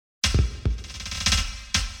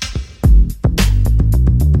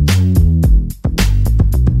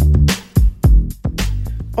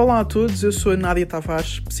Olá a todos, eu sou a Nádia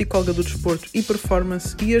Tavares, psicóloga do desporto e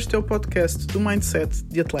performance, e este é o podcast do Mindset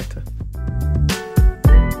de Atleta.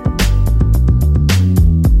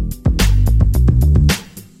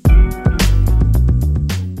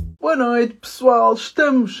 Boa noite, pessoal,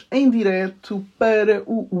 estamos em direto para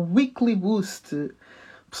o Weekly Boost.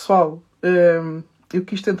 Pessoal, eu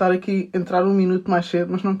quis tentar aqui entrar um minuto mais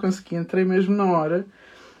cedo, mas não consegui, entrei mesmo na hora.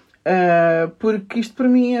 Porque isto para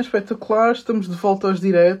mim é espetacular. Estamos de volta aos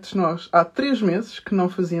diretos. Nós há 3 meses que não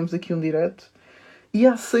fazíamos aqui um direto e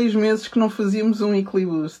há 6 meses que não fazíamos um Weekly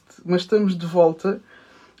Boost, mas estamos de volta.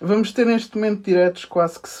 Vamos ter neste momento diretos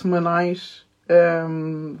quase que semanais.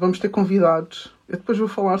 Vamos ter convidados. Eu depois vou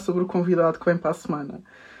falar sobre o convidado que vem para a semana.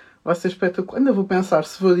 Vai ser espetacular. Ainda vou pensar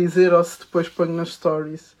se vou dizer ou se depois ponho nas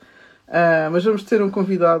stories. Mas vamos ter um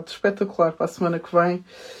convidado espetacular para a semana que vem.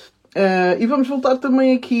 E vamos voltar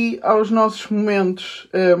também aqui aos nossos momentos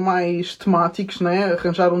mais temáticos, né?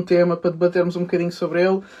 Arranjar um tema para debatermos um bocadinho sobre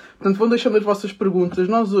ele. Portanto, vão deixando as vossas perguntas.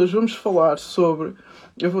 Nós hoje vamos falar sobre...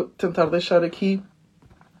 Eu vou tentar deixar aqui...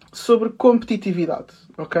 sobre competitividade,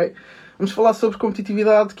 ok? Vamos falar sobre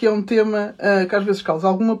competitividade, que é um tema que às vezes causa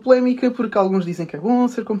alguma polémica, porque alguns dizem que é bom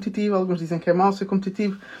ser competitivo, alguns dizem que é mau ser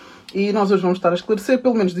competitivo. E nós hoje vamos estar a esclarecer,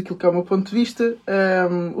 pelo menos daquilo que é o meu ponto de vista,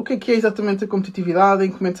 o que é exatamente a competitividade, em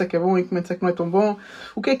que momentos é que é bom, em que momentos é que não é tão bom,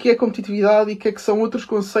 o que é competitividade e o que são outros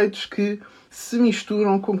conceitos que se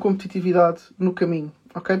misturam com competitividade no caminho.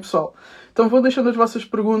 Ok, pessoal? Então vou deixando as vossas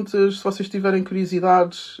perguntas, se vocês tiverem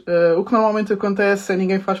curiosidades. O que normalmente acontece é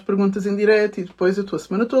ninguém faz perguntas em direto e depois eu estou a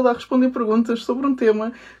semana toda a responder perguntas sobre um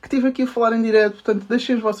tema que tive aqui a falar em direto. Portanto,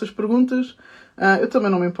 deixem as vossas perguntas. Eu também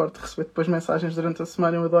não me importo de receber depois mensagens durante a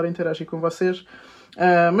semana, eu adoro interagir com vocês.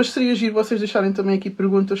 Mas seria giro vocês deixarem também aqui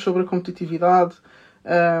perguntas sobre a competitividade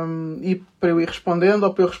e para eu ir respondendo,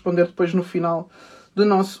 ou para eu responder depois no final do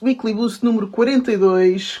nosso Weekly Boost número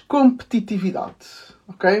 42, competitividade.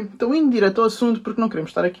 Ok? Então indo direto ao assunto, porque não queremos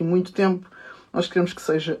estar aqui muito tempo, nós queremos que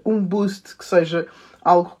seja um boost, que seja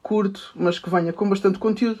algo curto, mas que venha com bastante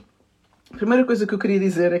conteúdo. A primeira coisa que eu queria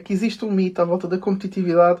dizer é que existe um mito à volta da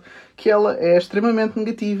competitividade, que ela é extremamente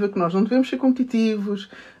negativa, que nós não devemos ser competitivos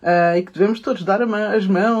e que devemos todos dar as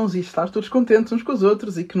mãos e estar todos contentes uns com os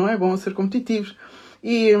outros e que não é bom ser competitivos.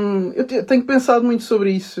 E eu tenho pensado muito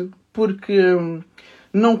sobre isso, porque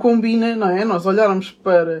não combina, não é? Nós olharmos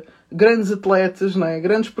para grandes atletas, não é?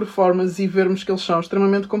 Grandes performances e vermos que eles são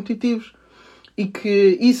extremamente competitivos e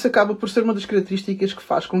que isso acaba por ser uma das características que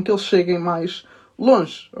faz com que eles cheguem mais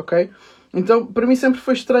longe, ok? Então, para mim sempre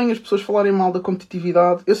foi estranho as pessoas falarem mal da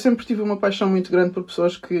competitividade. Eu sempre tive uma paixão muito grande por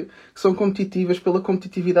pessoas que são competitivas, pela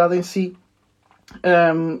competitividade em si.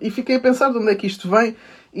 E fiquei a pensar de onde é que isto vem.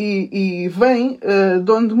 E vem de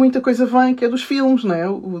onde muita coisa vem, que é dos filmes, não é?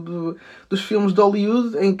 Dos filmes de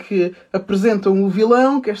Hollywood, em que apresentam o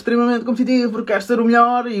vilão, que é extremamente competitivo, porque quer ser o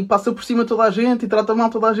melhor, e passa por cima toda a gente, e trata mal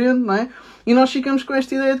toda a gente, não é? E nós ficamos com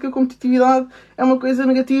esta ideia de que a competitividade é uma coisa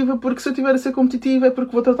negativa, porque se eu tiver a ser competitivo é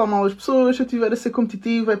porque vou tratar mal as pessoas, se eu tiver a ser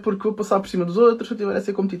competitivo é porque vou passar por cima dos outros, se eu tiver a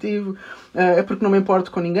ser competitivo é porque não me importo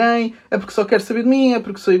com ninguém, é porque só quero saber de mim, é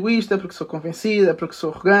porque sou egoísta, é porque sou convencido, é porque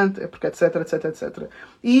sou arrogante, é porque etc, etc, etc.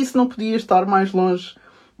 E isso não podia estar mais longe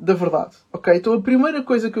da verdade, ok? Então a primeira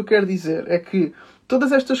coisa que eu quero dizer é que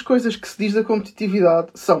todas estas coisas que se diz da competitividade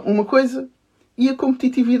são uma coisa e a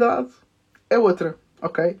competitividade é outra,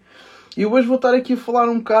 ok? E eu hoje vou estar aqui a falar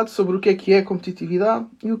um bocado sobre o que é competitividade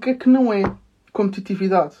e o que não é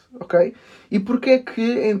competitividade, ok? E porque é que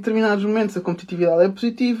em determinados momentos a competitividade é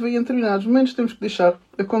positiva e em determinados momentos temos que deixar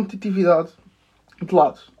a competitividade de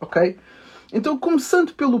lado, ok? Então,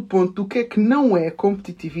 começando pelo ponto do que é que não é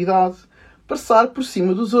competitividade, passar por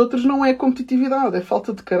cima dos outros não é competitividade, é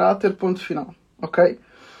falta de caráter, ponto final, ok?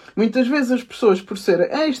 Muitas vezes as pessoas, por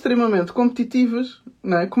serem extremamente competitivas,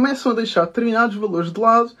 não é, começam a deixar determinados valores de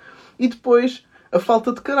lado e depois a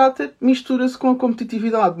falta de caráter mistura-se com a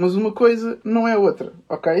competitividade, mas uma coisa não é outra,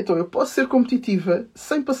 ok? Então eu posso ser competitiva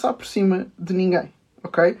sem passar por cima de ninguém,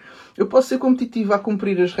 ok? Eu posso ser competitiva a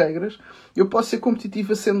cumprir as regras, eu posso ser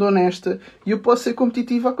competitiva sendo honesta e eu posso ser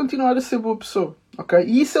competitiva a continuar a ser boa pessoa, ok?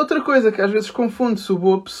 E isso é outra coisa que às vezes confunde-se o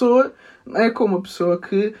boa pessoa, não é, com uma pessoa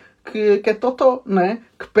que é totó, não é?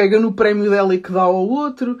 Que pega no prémio dela e que dá ao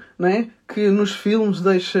outro, não é? Que nos filmes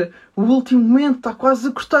deixa o último momento, está quase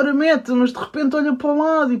a cortar a meta, mas de repente olha para o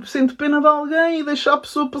lado e sente pena de alguém e deixa a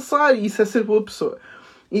pessoa passar. E isso é ser boa pessoa.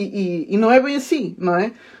 E não é bem assim, não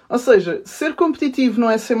é? Ou seja, ser competitivo não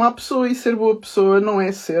é ser má pessoa e ser boa pessoa não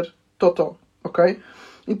é ser totó, ok?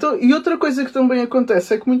 Então, e outra coisa que também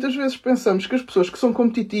acontece é que muitas vezes pensamos que as pessoas que são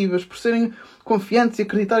competitivas, por serem confiantes e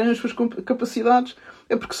acreditarem nas suas capacidades,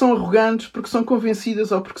 é porque são arrogantes, porque são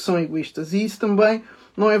convencidas ou porque são egoístas. E isso também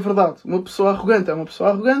não é verdade. Uma pessoa arrogante é uma pessoa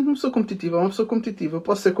arrogante, uma pessoa competitiva é uma pessoa competitiva. Eu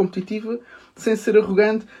posso ser competitiva sem ser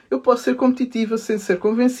arrogante, eu posso ser competitiva sem ser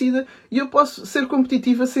convencida e eu posso ser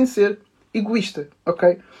competitiva sem ser egoísta,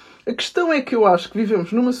 ok? A questão é que eu acho que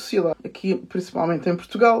vivemos numa sociedade, aqui principalmente em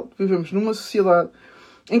Portugal, vivemos numa sociedade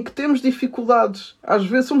em que temos dificuldades. Às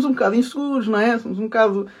vezes somos um bocado inseguros, não é? Somos um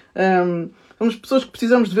bocado... somos pessoas que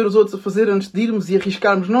precisamos de ver os outros a fazer antes de irmos e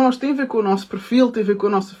arriscarmos nós. Tem a ver com o nosso perfil, tem a ver com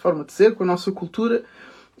a nossa forma de ser, com a nossa cultura.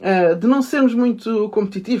 De não sermos muito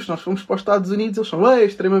competitivos. Nós fomos para os Estados Unidos, eles são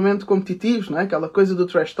extremamente competitivos, não é? Aquela coisa do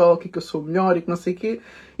trash talk, que eu sou melhor e que não sei o quê.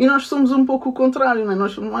 E nós somos um pouco o contrário, não é?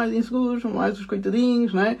 Nós somos mais inseguros, somos mais os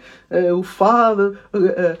coitadinhos, não é? O fado,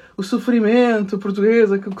 o sofrimento, o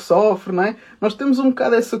português, aquilo que sofre, não é? Nós temos um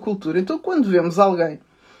bocado essa cultura. Então, quando vemos alguém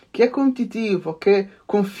que é competitivo, ou que é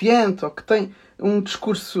confiante, ou que tem um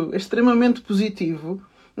discurso extremamente positivo,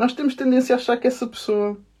 nós temos tendência a achar que essa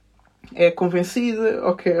pessoa é convencida,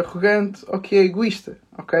 ou que é arrogante, ou que é egoísta,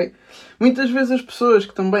 ok? Muitas vezes as pessoas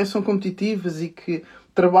que também são competitivas e que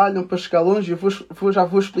trabalham para chegar longe, já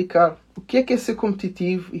vou explicar o que é ser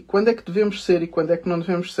competitivo e quando é que devemos ser e quando é que não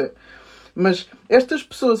devemos ser. Mas estas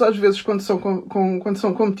pessoas, às vezes, quando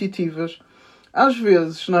são competitivas, às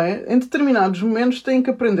vezes, não é? Em determinados momentos têm que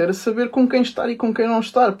aprender a saber com quem estar e com quem não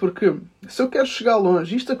estar, porque se eu quero chegar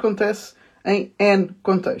longe, isto acontece em N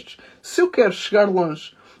contextos. Se eu quero chegar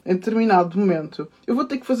longe em determinado momento, eu vou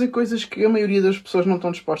ter que fazer coisas que a maioria das pessoas não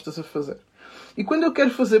estão dispostas a fazer. E quando eu quero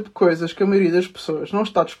fazer coisas que a maioria das pessoas não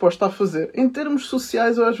está disposta a fazer, em termos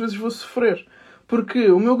sociais eu às vezes vou sofrer. Porque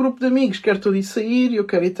o meu grupo de amigos quer todo ir sair e eu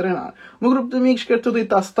quero ir treinar. O meu grupo de amigos quer todo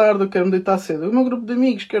deitar-se tarde, eu quero me deitar cedo. O meu grupo de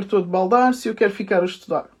amigos quer todo baldar-se e eu quero ficar a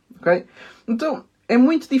estudar. Okay? Então, é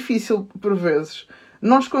muito difícil, por vezes,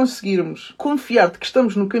 nós conseguirmos confiar de que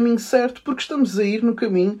estamos no caminho certo porque estamos a ir no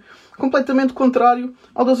caminho completamente contrário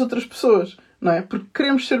ao das outras pessoas. Não é? Porque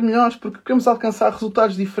queremos ser melhores, porque queremos alcançar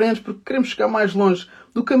resultados diferentes, porque queremos chegar mais longe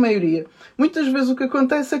do que a maioria. Muitas vezes o que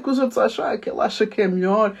acontece é que os outros acham que ele acha que é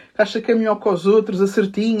melhor, que os outros, a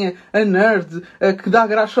certinha, a nerd, a que dá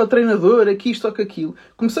graça ao treinador, a que isto ou que aquilo.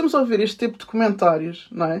 Começamos a ouvir este tipo de comentários,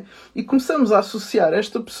 não é? E começamos a associar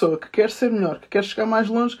esta pessoa que quer ser melhor, que quer chegar mais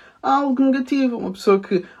longe, a algo negativo. Uma pessoa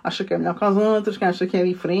que acha que é melhor que as outras, que acha que é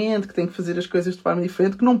diferente, que tem que fazer as coisas de forma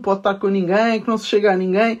diferente, que não pode estar com ninguém, que não se chega a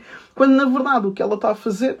ninguém. Quando, na verdade, o que ela está a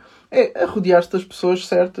fazer é rodear-se das pessoas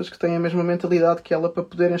certas, que têm a mesma mentalidade que ela, para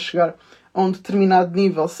poderem chegar a um determinado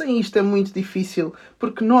nível. Sem isto é muito difícil,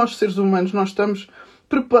 porque nós, seres humanos, nós estamos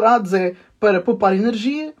preparados para poupar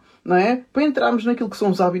energia, não é? Para entrarmos naquilo que são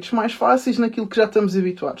os hábitos mais fáceis, naquilo que já estamos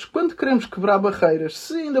habituados. Quando queremos quebrar barreiras,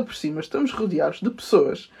 se ainda por cima estamos rodeados de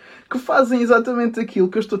pessoas que fazem exatamente aquilo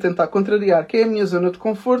que eu estou a tentar contrariar, que é a minha zona de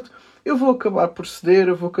conforto, eu vou acabar por ceder,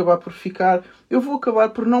 eu vou acabar por ficar, eu vou acabar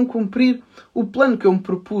por não cumprir o plano que eu me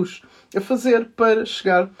propus a fazer para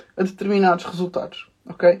chegar a determinados resultados.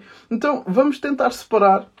 Ok? Então, vamos tentar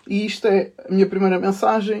separar, e isto é a minha primeira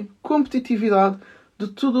mensagem, competitividade de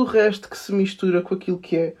tudo o resto que se mistura com aquilo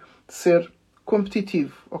que é ser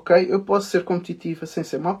competitivo. Ok? Eu posso ser competitiva sem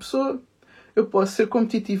ser má pessoa, eu posso ser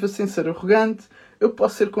competitiva sem ser arrogante, eu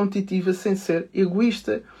posso ser competitiva sem ser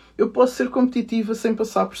egoísta, eu posso ser competitiva sem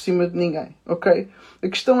passar por cima de ninguém, ok? A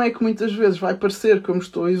questão é que muitas vezes vai parecer que eu me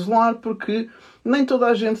estou a isolar porque nem toda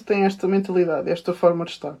a gente tem esta mentalidade, esta forma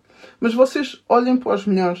de estar. Mas vocês olhem para os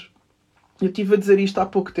melhores. Eu estive a dizer isto há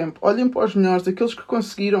pouco tempo. Olhem para os melhores, aqueles que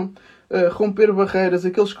conseguiram romper barreiras,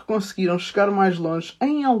 aqueles que conseguiram chegar mais longe.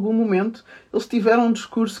 Em algum momento, eles tiveram um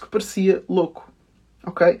discurso que parecia louco,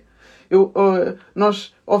 ok?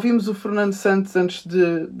 Nós ouvimos o Fernando Santos antes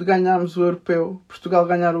de ganharmos o Europeu, Portugal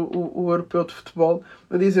ganhar o Europeu de futebol,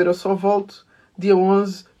 a dizer: eu só volto dia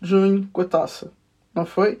 11 de junho com a taça. Não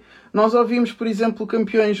foi? Nós ouvimos, por exemplo,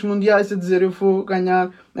 campeões mundiais a dizer: eu vou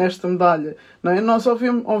ganhar esta medalha. Não é? Nós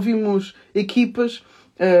ouvimos equipas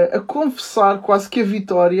a confessar quase que a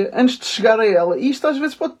vitória antes de chegar a ela. E isto às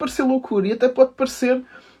vezes pode parecer loucura e até pode parecer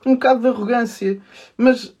um bocado de arrogância.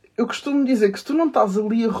 Mas eu costumo dizer que se tu não estás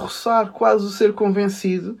ali a roçar quase o ser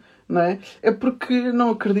convencido, não é? É porque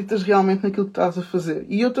não acreditas realmente naquilo que estás a fazer.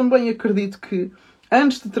 E eu também acredito que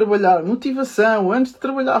antes de trabalhar motivação, antes de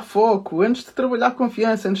trabalhar foco, antes de trabalhar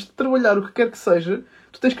confiança, antes de trabalhar o que quer que seja,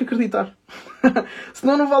 tu tens que acreditar.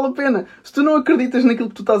 Senão não vale a pena. Se tu não acreditas naquilo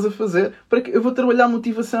que tu estás a fazer, para que eu vou trabalhar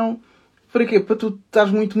motivação? Para quê? Para tu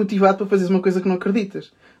estás muito motivado para fazeres uma coisa que não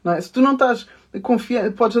acreditas. Não é? Se tu não estás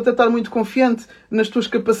confiante, podes até estar muito confiante nas tuas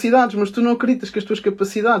capacidades, mas tu não acreditas que as tuas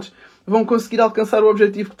capacidades vão conseguir alcançar o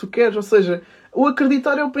objetivo que tu queres. Ou seja, o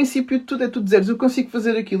acreditar é o princípio de tudo. É tu dizeres: eu consigo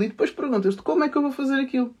fazer aquilo, e depois perguntas-te: como é que eu vou fazer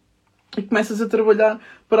aquilo? E começas a trabalhar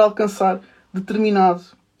para alcançar determinado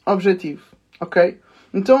objetivo. Ok?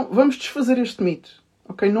 Então, vamos desfazer este mito.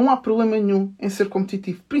 Ok? Não há problema nenhum em ser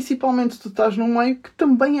competitivo. Principalmente se tu estás num meio que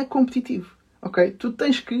também é competitivo. Ok? Tu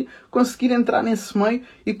tens que conseguir entrar nesse meio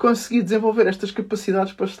e conseguir desenvolver estas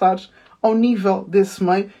capacidades para estares ao nível desse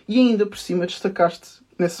meio e ainda por cima destacaste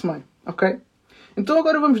nesse meio. Ok? Então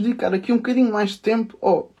agora vamos dedicar aqui um bocadinho mais de tempo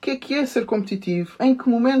ao que é ser competitivo, em que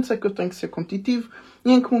momentos é que eu tenho que ser competitivo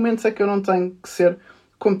e em que momentos é que eu não tenho que ser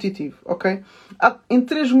competitivo, ok? Há em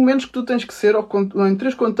 3 momentos que tu tens que ser, ou em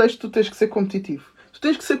 3 contextos tu tens que ser competitivo. Tu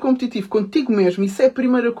tens que ser competitivo contigo mesmo, isso é a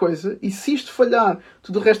primeira coisa, e se isto falhar,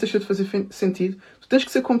 tudo o resto deixa de fazer sentido. Tu tens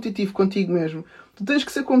que ser competitivo contigo mesmo, tu tens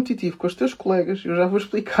que ser competitivo com os teus colegas, eu já vou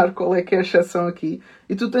explicar qual é que é a exceção aqui,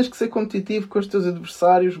 e tu tens que ser competitivo com os teus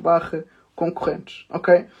adversários / concorrentes,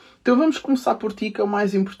 ok? Então vamos começar por ti, que é o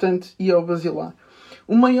mais importante e é o basilar.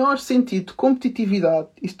 O maior sentido de competitividade,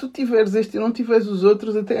 e se tu tiveres este e não tiveres os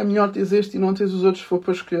outros, até é melhor teres este e não teres os outros se for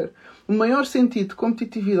para escolher. O maior sentido de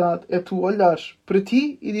competitividade é tu olhares para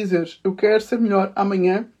ti e dizeres: eu quero ser melhor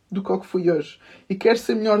amanhã do que o que fui hoje. E quero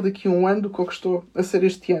ser melhor daqui a um ano do que o que estou a ser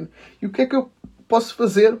este ano. E o que é que eu posso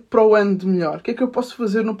fazer para o ano de melhor? O que é que eu posso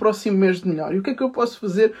fazer no próximo mês de melhor? E o que é que eu posso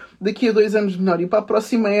fazer daqui a 2 anos de melhor? E para a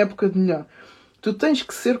próxima época de melhor? Tu tens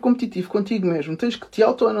que ser competitivo contigo mesmo. Tens que te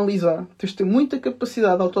autoanalisar. Tens de ter muita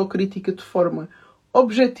capacidade de autocrítica de forma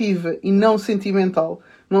objetiva e não sentimental.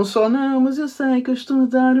 Não só, não, mas eu sei que eu estou a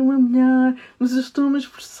dar uma melhor, mas eu estou-me a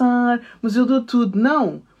esforçar, mas eu dou tudo.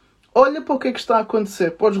 Não! Olha para o que é que está a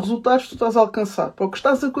acontecer, para os resultados que tu estás a alcançar, para o que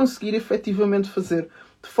estás a conseguir efetivamente fazer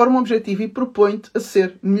de forma objetiva e propõe-te a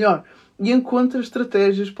ser melhor. E encontra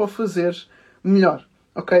estratégias para o fazeres melhor.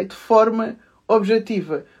 Ok? De forma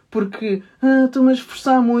objetiva. Porque estou-me a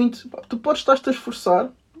esforçar muito. Tu podes estar-te a esforçar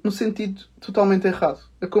no sentido totalmente errado.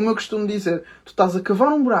 É como eu costumo dizer. Tu estás a cavar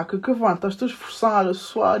um buraco, estás-te a esforçar, a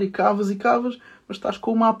suar e cavas, mas estás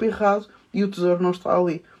com o mapa errado e o tesouro não está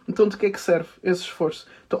ali. Então de que é que serve esse esforço?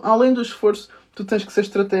 Então, além do esforço, tu tens que ser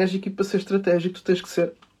estratégico e para ser estratégico tu tens que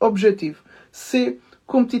ser objetivo. Ser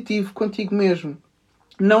competitivo contigo mesmo.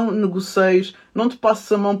 Não negocies, não te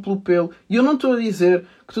passes a mão pelo pelo. E eu não estou a dizer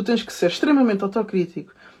que tu tens que ser extremamente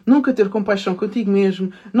autocrítico, nunca ter compaixão contigo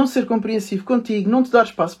mesmo, não ser compreensivo contigo, não te dar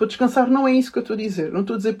espaço para descansar. Não é isso que eu estou a dizer. Não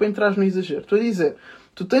estou a dizer para entrar no exagero. Estou a dizer,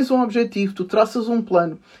 tu tens um objetivo, tu traças um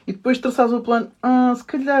plano e depois de traçares o plano, se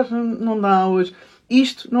calhar não dá hoje.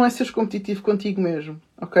 Isto não é seres competitivo contigo mesmo,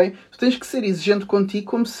 ok? Tu tens que ser exigente contigo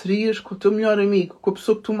como serias com o teu melhor amigo, com a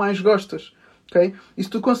pessoa que tu mais gostas, ok? E se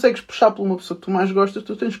tu consegues puxar por uma pessoa que tu mais gostas,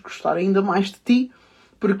 tu tens que gostar ainda mais de ti,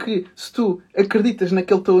 porque se tu acreditas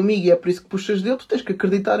naquele teu amigo e é por isso que puxas dele, tu tens que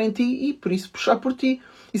acreditar em ti e por isso puxar por ti.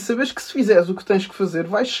 E sabes que se fizeres o que tens que fazer,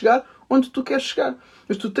 vais chegar onde tu queres chegar.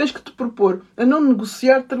 Mas tu tens que te propor a não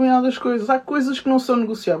negociar determinadas coisas. Há coisas que não são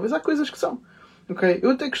negociáveis, há coisas que são. Okay?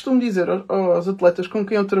 Eu até costumo dizer aos atletas com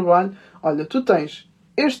quem eu trabalho: olha, tu tens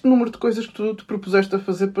este número de coisas que tu te propuseste a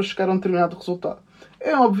fazer para chegar a um determinado resultado.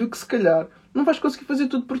 É óbvio que se calhar não vais conseguir fazer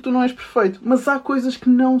tudo porque tu não és perfeito, mas há coisas que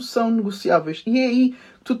não são negociáveis. E é aí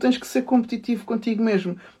que tu tens que ser competitivo contigo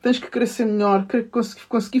mesmo. Tens que querer ser melhor, querer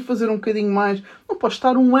conseguir fazer um bocadinho mais. Não podes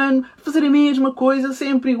estar um ano a fazer a mesma coisa,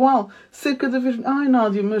 sempre igual. Ser cada vez... Ai,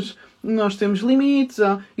 Nádia, mas nós temos limites.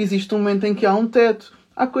 Existe um momento em que há um teto.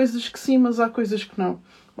 Há coisas que sim, mas há coisas que não.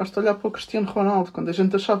 Basta olhar para o Cristiano Ronaldo. Quando a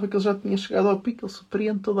gente achava que ele já tinha chegado ao pico, ele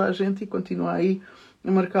surpreende toda a gente e continua aí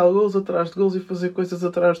a marcar gols atrás de gols e fazer coisas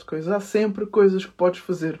atrás de coisas. Há sempre coisas que podes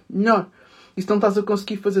fazer melhor. E se não estás a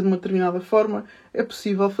conseguir fazer de uma determinada forma, é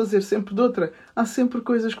possível fazer sempre de outra. Há sempre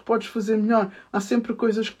coisas que podes fazer melhor. Há sempre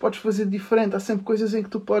coisas que podes fazer diferente. Há sempre coisas em que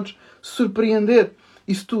tu podes surpreender.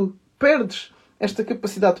 E se tu perdes esta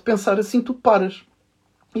capacidade de pensar assim, tu paras.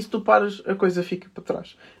 E se tu paras, a coisa fica para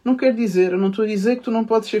trás. Não quero dizer, eu não estou a dizer que tu não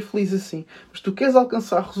podes ser feliz assim. Mas se tu queres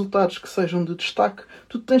alcançar resultados que sejam de destaque,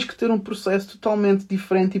 tu tens que ter um processo totalmente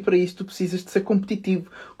diferente e para isso tu precisas de ser competitivo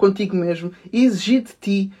contigo mesmo e exigir de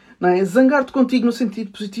ti, não é? Zangar-te contigo no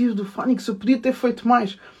sentido positivo do Fónix, eu podia ter feito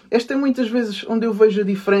mais. Esta é muitas vezes onde eu vejo a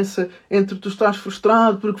diferença entre tu estás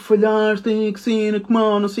frustrado porque falhaste em que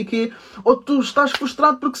não sei o quê, ou tu estás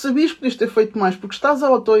frustrado porque sabias que podias ter feito mais, porque estás a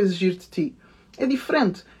auto-exigir de ti. É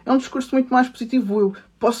diferente. É um discurso muito mais positivo. Eu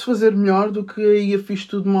posso fazer melhor do que aí eu fiz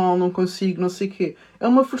tudo mal, não consigo, não sei o quê. É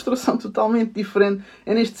uma frustração totalmente diferente.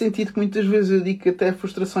 É neste sentido que muitas vezes eu digo que até a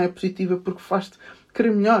frustração é positiva porque faz-te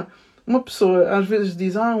querer melhor. uma pessoa às vezes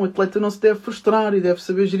diz, um atleta não se deve frustrar e deve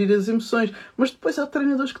saber gerir as emoções, mas depois há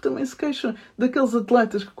treinadores que também se queixam daqueles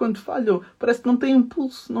atletas que quando falham parece que não têm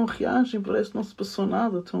impulso, não reagem, parece que não se passou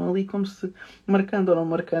nada, estão ali como se marcando ou não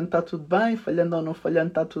marcando está tudo bem, falhando ou não falhando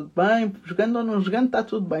está tudo bem, jogando ou não jogando está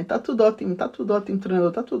tudo bem, está tudo ótimo, treinador,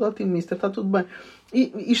 está tudo ótimo, mister, está tudo bem.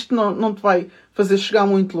 E isto não te vai fazer chegar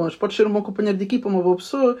muito longe. Podes ser um bom companheiro de equipa, uma boa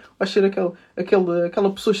pessoa, vais ser aquela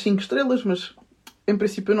pessoa 5 estrelas, mas em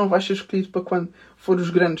princípio não vais ser escolhido para quando for os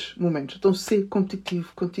grandes momentos. Então, ser competitivo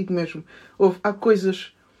contigo mesmo. Há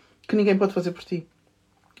coisas que ninguém pode fazer por ti.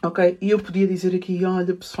 Ok? E eu podia dizer aqui,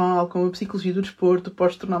 olha pessoal, com a psicologia do desporto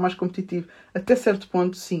podes tornar mais competitivo. Até certo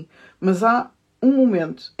ponto, sim. Mas há um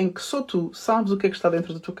momento em que só tu sabes o que é que está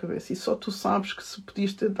dentro da tua cabeça e só tu sabes que se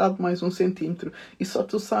podias ter dado mais 1 centímetro e só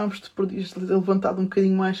tu sabes que podias ter levantado um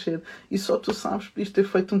bocadinho mais cedo e só tu sabes que podias ter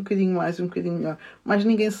feito um bocadinho mais e um bocadinho melhor. Mas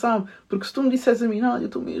ninguém sabe, porque se tu me disseres a mim, não, eu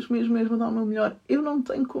estou mesmo a dar o meu melhor, eu não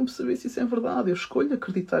tenho como saber se isso é verdade. Eu escolho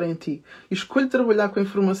acreditar em ti e escolho trabalhar com a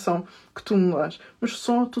informação que tu me dás, mas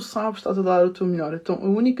só tu sabes que estás a dar o teu melhor. Então a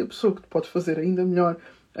única pessoa que te pode fazer ainda melhor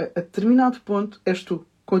a determinado ponto és tu.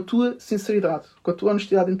 Com a tua sinceridade, com a tua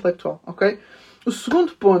honestidade intelectual, ok? O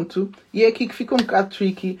segundo ponto, e é aqui que fica um bocado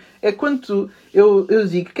tricky, é quando eu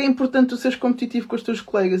digo que é importante tu seres competitivo com os teus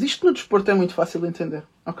colegas. Isto no desporto é muito fácil de entender,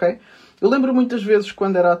 ok? Eu lembro muitas vezes,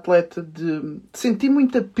 quando era atleta, de sentir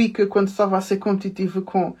muita pica quando estava a ser competitiva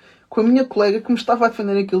com a minha colega que me estava a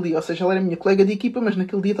defender naquele dia. Ou seja, ela era minha colega de equipa, mas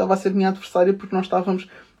naquele dia estava a ser minha adversária porque nós estávamos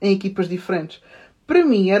em equipas diferentes. Para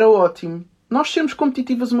mim era ótimo nós sermos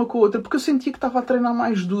competitivas uma com a outra, porque eu sentia que estava a treinar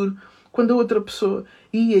mais duro quando a outra pessoa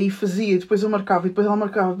ia e fazia, e depois eu marcava, e depois ela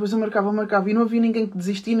marcava, depois eu marcava, e não havia ninguém que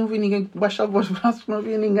desistia, não havia ninguém que baixava os braços, não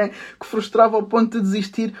havia ninguém que frustrava ao ponto de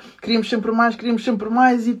desistir. Queríamos sempre mais,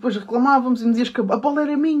 e depois reclamávamos, e me dizias que a bola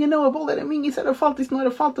era minha, não, a bola era minha, isso era falta, isso não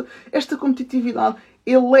era falta. Esta competitividade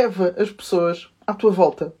eleva as pessoas à tua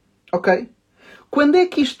volta, ok? Quando é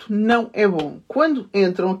que isto não é bom? Quando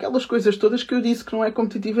entram aquelas coisas todas que eu disse que não é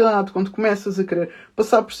competitividade. Quando começas a querer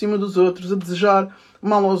passar por cima dos outros, a desejar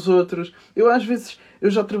mal aos outros. Eu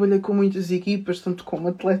já trabalhei com muitas equipas, tanto como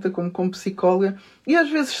atleta como como psicóloga, e às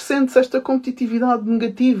vezes sentes esta competitividade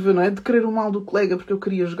negativa, não é? De querer o mal do colega porque eu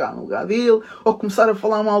queria jogar no lugar dele, ou começar a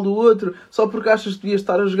falar mal do outro só porque achas que devias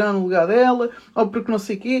estar a jogar no lugar dela, ou porque não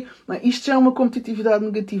sei o quê. Não é? Isto já é uma competitividade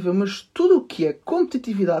negativa, mas tudo o que é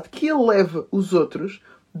competitividade que eleva os outros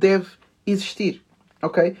deve existir,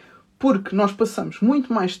 ok? Porque nós passamos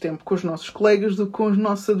muito mais tempo com os nossos colegas do que com os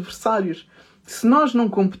nossos adversários. Se nós não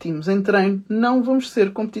competimos em treino, não vamos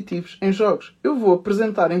ser competitivos em jogos. Eu vou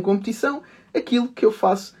apresentar em competição aquilo que eu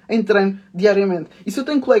faço em treino diariamente. E se eu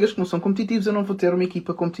tenho colegas que não são competitivos, eu não vou ter uma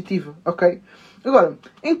equipa competitiva, ok? Agora,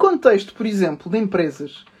 em contexto, por exemplo, de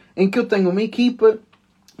empresas em que eu tenho uma equipa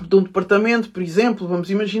de um departamento, por exemplo, vamos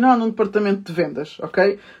imaginar num departamento de vendas,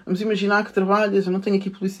 ok? Vamos imaginar que trabalhas, eu não tenho aqui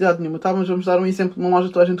publicidade nenhuma, tá? Mas vamos dar um exemplo de uma loja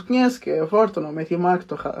que toda a gente conhece, que é a Vorta, ou a Media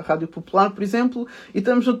Market, ou a Rádio Popular, por exemplo, e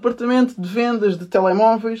estamos no departamento de vendas de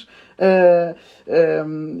telemóveis,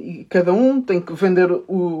 e cada um tem que vender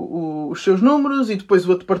os seus números, e depois o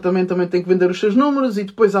outro departamento também tem que vender os seus números, e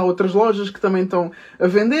depois há outras lojas que também estão a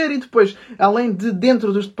vender, e depois, além de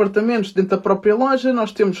dentro dos departamentos, dentro da própria loja,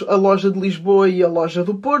 nós temos a loja de Lisboa e a loja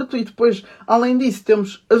do Porto, e depois, além disso,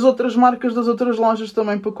 temos as outras marcas das outras lojas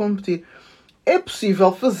também para competir. É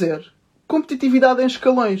possível fazer competitividade em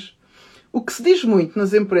escalões. O que se diz muito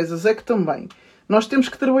nas empresas é que também nós temos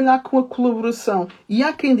que trabalhar com a colaboração. E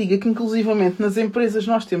há quem diga que, inclusivamente, nas empresas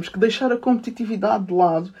nós temos que deixar a competitividade de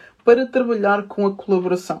lado para trabalhar com a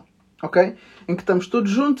colaboração. Ok? Em que estamos todos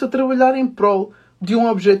juntos a trabalhar em prol de um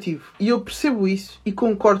objetivo. E eu percebo isso e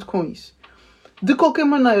concordo com isso. De qualquer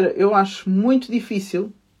maneira, eu acho muito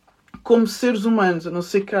difícil, como seres humanos, a não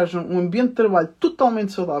ser que haja um ambiente de trabalho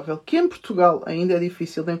totalmente saudável, que em Portugal ainda é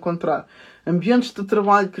difícil de encontrar, ambientes de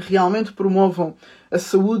trabalho que realmente promovam a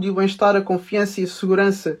saúde e o bem-estar, a confiança e a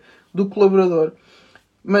segurança do colaborador.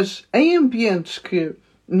 Mas em ambientes que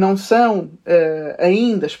não são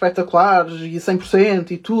ainda espetaculares e 100%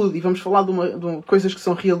 e tudo, e vamos falar de coisas que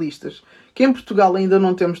são realistas, que em Portugal ainda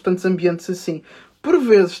não temos tantos ambientes assim, por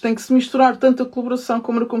vezes tem que se misturar tanto a colaboração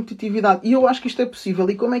como a competitividade. E eu acho que isto é possível.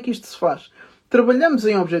 E como é que isto se faz? Trabalhamos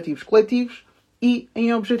em objetivos coletivos e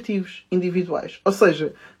em objetivos individuais. Ou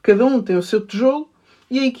seja, cada um tem o seu tijolo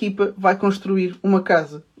e a equipa vai construir uma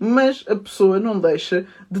casa. Mas a pessoa não deixa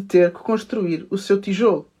de ter que construir o seu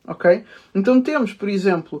tijolo. Ok? Então temos, por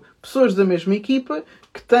exemplo, pessoas da mesma equipa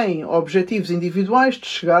que têm objetivos individuais de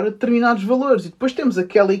chegar a determinados valores. E depois temos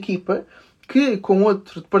aquela equipa que com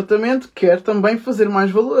outro departamento quer também fazer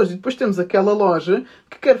mais valores. E depois temos aquela loja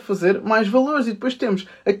que quer fazer mais valores. E depois temos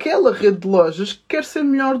aquela rede de lojas que quer ser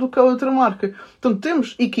melhor do que a outra marca. Então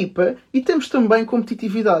temos equipa e temos também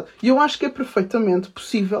competitividade. E eu acho que é perfeitamente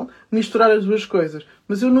possível misturar as duas coisas.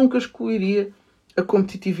 Mas eu nunca excluiria a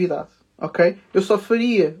competitividade. Ok? Eu só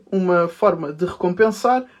faria uma forma de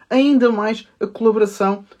recompensar ainda mais a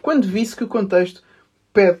colaboração quando visse que o contexto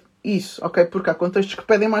pede isso, ok? Porque há contextos que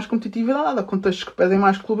pedem mais competitividade, há contextos que pedem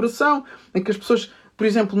mais colaboração, em que as pessoas, por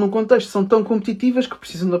exemplo, num contexto são tão competitivas que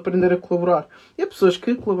precisam de aprender a colaborar. E há pessoas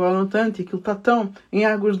que colaboram tanto e aquilo está tão em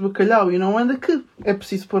águas de bacalhau e não anda que é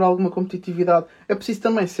preciso pôr alguma competitividade. É preciso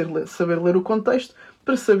também saber ler o contexto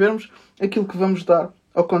para sabermos aquilo que vamos dar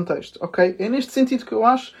ao contexto, ok? É neste sentido que eu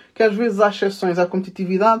acho que às vezes há exceções à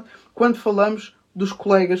competitividade quando falamos dos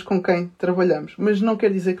colegas com quem trabalhamos. Mas não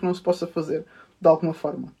quer dizer que não se possa fazer de alguma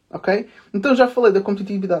forma, ok? Então já falei da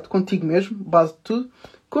competitividade contigo mesmo, base de tudo.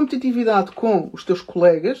 Competitividade com os teus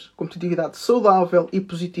colegas, competitividade saudável e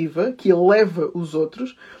positiva, que eleva os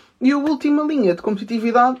outros. E a última linha de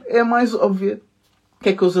competitividade é a mais óbvia, que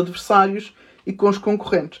é com os adversários e com os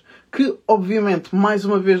concorrentes. Que, obviamente, mais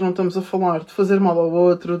uma vez não estamos a falar de fazer mal ao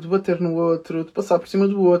outro, de bater no outro, de passar por cima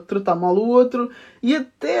do outro, tratar mal o outro, e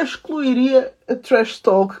até excluiria a trash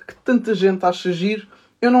talk que tanta gente acha giro.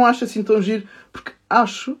 Eu não acho assim tão giro, porque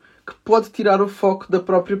acho que pode tirar o foco da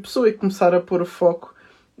própria pessoa e começar a pôr o foco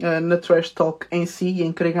na trash talk em si e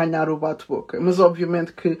em querer ganhar o bate-boca. Mas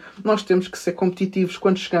obviamente que nós temos que ser competitivos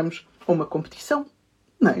quando chegamos a uma competição.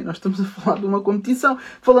 Não é? Nós estamos a falar de uma competição.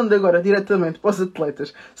 Falando agora diretamente para os atletas,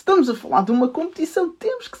 se estamos a falar de uma competição,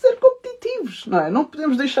 temos que ser competitivos. Não é? Não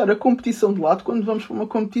podemos deixar a competição de lado quando vamos para uma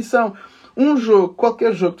competição. Um jogo,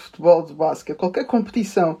 qualquer jogo de futebol, de basquete, qualquer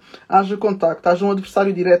competição, haja contacto, haja um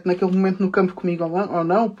adversário direto naquele momento no campo comigo ou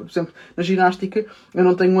não. Por exemplo, na ginástica, eu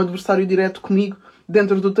não tenho um adversário direto comigo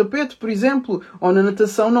dentro do tapete, por exemplo, ou na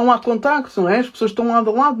natação não há contacto, não é? As pessoas estão lado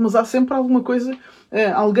a lado, mas há sempre alguma coisa,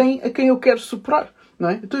 alguém a quem eu quero superar, não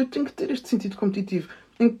é? Então eu tenho que ter este sentido competitivo.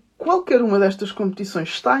 Em qualquer uma destas competições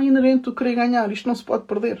está inerente o querer ganhar. Isto não se pode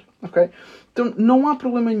perder, ok? Então não há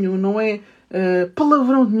problema nenhum, não é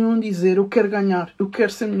palavrão nenhum dizer eu quero ganhar, eu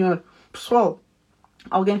quero ser melhor. Pessoal,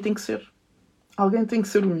 alguém tem que ser. Alguém tem que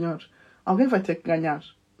ser o melhor. Alguém vai ter que ganhar,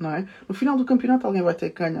 não é? No final do campeonato alguém vai ter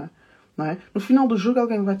que ganhar. Não é? No final do jogo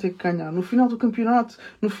alguém vai ter que ganhar. No final do campeonato,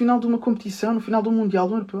 no final de uma competição, no final do Mundial,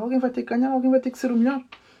 do Europeu, alguém vai ter que ganhar, alguém vai ter que ser o melhor.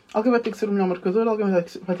 Alguém vai ter que ser o melhor marcador, alguém vai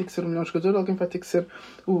ter que ser o melhor jogador, alguém vai ter que ser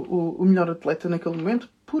o melhor atleta naquele momento.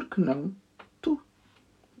 Por que não? Tu.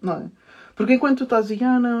 Não é? Porque enquanto tu estás a dizer,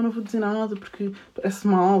 não vou dizer nada porque parece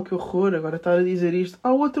mal, que horror, agora estar a dizer isto.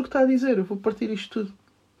 Há outro que está a dizer, eu vou partir isto tudo.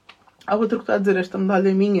 Há outro que está a dizer, esta medalha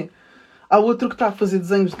é minha. Há outro que está a fazer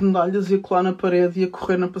desenhos de medalhas e a colar na parede e a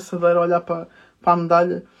correr na passadeira a olhar para a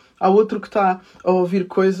medalha. Há outro que está a ouvir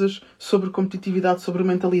coisas sobre competitividade, sobre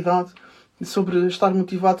mentalidade, sobre estar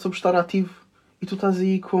motivado, sobre estar ativo. E tu estás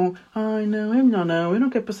aí com, ai não, é melhor não, eu não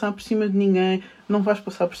quero passar por cima de ninguém. Não vais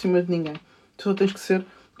passar por cima de ninguém. Tu só tens que ser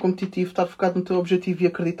competitivo, estar focado no teu objetivo e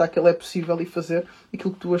acreditar que ele é possível e fazer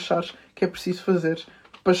aquilo que tu achares que é preciso fazer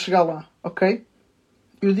para chegar lá, ok?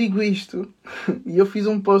 Eu digo isto, e eu fiz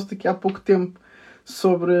um post aqui há pouco tempo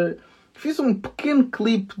sobre... Fiz um pequeno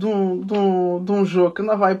clipe de um jogo que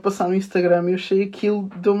andava a passar no Instagram e eu achei aquilo,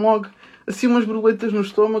 deu-me logo assim umas borboletas no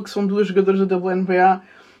estômago, que são duas jogadoras da WNBA,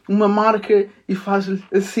 uma marca e faz-lhe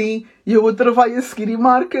assim, e a outra vai a seguir e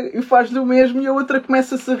marca e faz-lhe o mesmo e a outra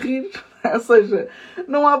começa-se a rir. Ou seja,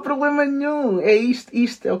 não há problema nenhum. É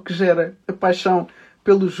isto é o que gera a paixão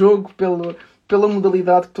pelo jogo, pela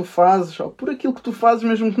modalidade que tu fazes, ou por aquilo que tu fazes,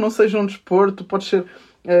 mesmo que não seja um desporto. Tu podes ser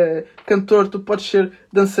cantor, tu podes ser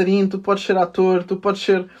dançarino, tu podes ser ator, tu podes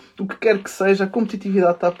ser o que quer que seja. A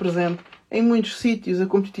competitividade está presente em muitos sítios. A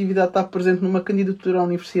competitividade está presente numa candidatura à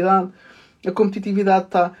universidade. A competitividade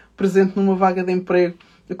está presente numa vaga de emprego.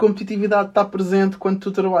 A competitividade está presente quando tu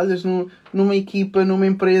trabalhas numa equipa, numa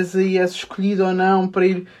empresa e és escolhido ou não para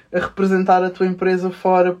ir a representar a tua empresa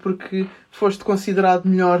fora porque foste considerado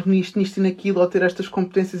melhor nisto e naquilo, ou ter estas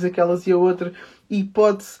competências, aquelas e a outra. E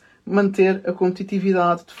pode-se manter a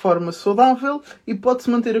competitividade de forma saudável e pode-se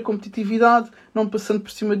manter a competitividade não passando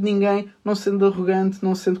por cima de ninguém, não sendo arrogante,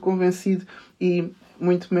 não sendo convencido e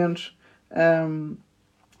muito menos...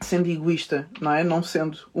 sendo egoísta, não é? Não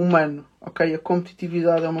sendo humano, ok? A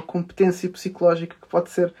competitividade é uma competência psicológica que pode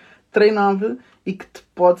ser treinada e que te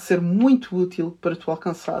pode ser muito útil para tu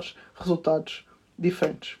alcançares resultados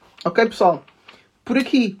diferentes. Ok, pessoal? Por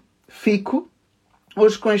aqui fico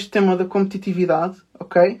hoje com este tema da competitividade,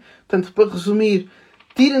 ok? Portanto, para resumir,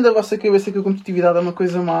 tirem da vossa cabeça que a competitividade é uma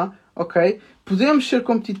coisa má. ok? Podemos ser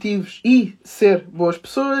competitivos e ser boas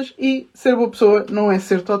pessoas, e ser boa pessoa não é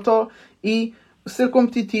ser totó, e ser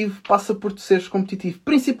competitivo passa por tu seres competitivo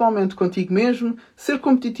principalmente contigo mesmo, ser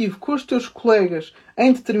competitivo com os teus colegas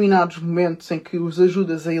em determinados momentos em que os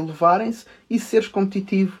ajudas a elevarem-se, e seres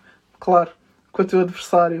competitivo, claro, com o teu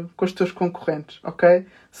adversário, com os teus concorrentes, ok?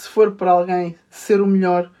 Se for para alguém ser o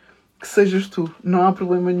melhor, que sejas tu. Não há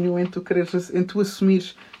problema nenhum em tu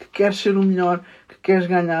assumires que queres ser o melhor, que queres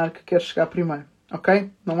ganhar, que queres chegar primeiro, ok?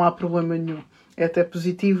 Não há problema nenhum. É até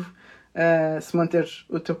positivo se manteres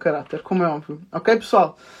o teu caráter, como é óbvio. Ok,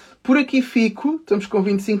 pessoal? Por aqui fico. Estamos com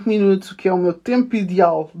 25 minutos, o que é o meu tempo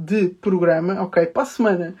ideal de programa. Ok, para a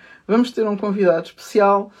semana vamos ter um convidado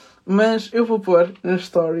especial, mas eu vou pôr nas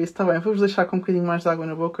stories, está bem? Vou-vos deixar com um bocadinho mais de água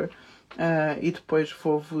na boca e depois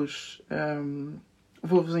vou-vos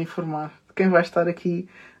informar de quem vai estar aqui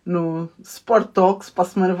no Sport Talks. Para a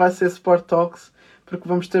semana vai ser Sport Talks, porque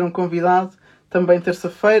vamos ter um convidado. Também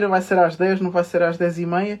terça-feira, vai ser às 10, não vai ser às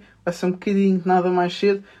 10h30, vai ser um bocadinho nada mais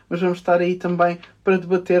cedo, mas vamos estar aí também para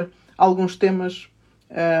debater alguns temas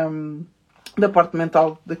da parte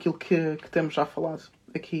mental, daquilo que temos já falado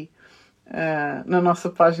aqui na nossa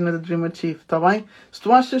página da Dream Achieve, está bem? Se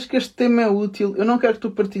tu achas que este tema é útil, eu não quero que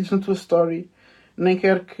tu partilhes na tua story, nem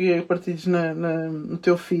quero que partilhes no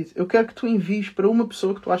teu feed. Eu quero que tu envies para uma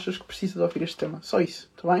pessoa que tu achas que precisa de ouvir este tema. Só isso,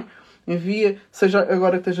 está bem? Envia, seja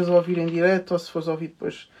agora que estejas a ouvir em direto ou se fores a ouvir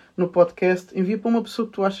depois no podcast, envia para uma pessoa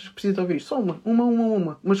que tu achas que precisa de ouvir isto. Só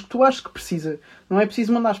uma. Mas que tu achas que precisa. Não é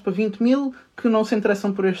preciso mandar para 20 mil que não se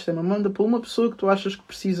interessam por este tema. Manda para uma pessoa que tu achas que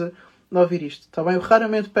precisa de ouvir isto. Está bem? Eu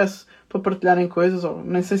raramente peço para partilharem coisas, ou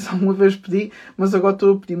nem sei se alguma vez pedi, mas agora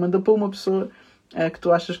estou a pedir. Manda para uma pessoa que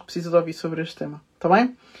tu achas que precisa de ouvir sobre este tema. Está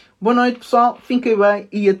bem? Boa noite, pessoal. Fiquem bem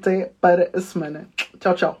e até para a semana.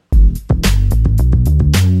 Tchau, tchau.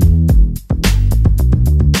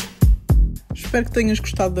 Espero que tenhas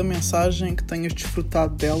gostado da mensagem, que tenhas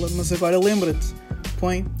desfrutado dela, mas agora lembra-te,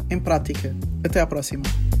 põe em prática. Até à próxima.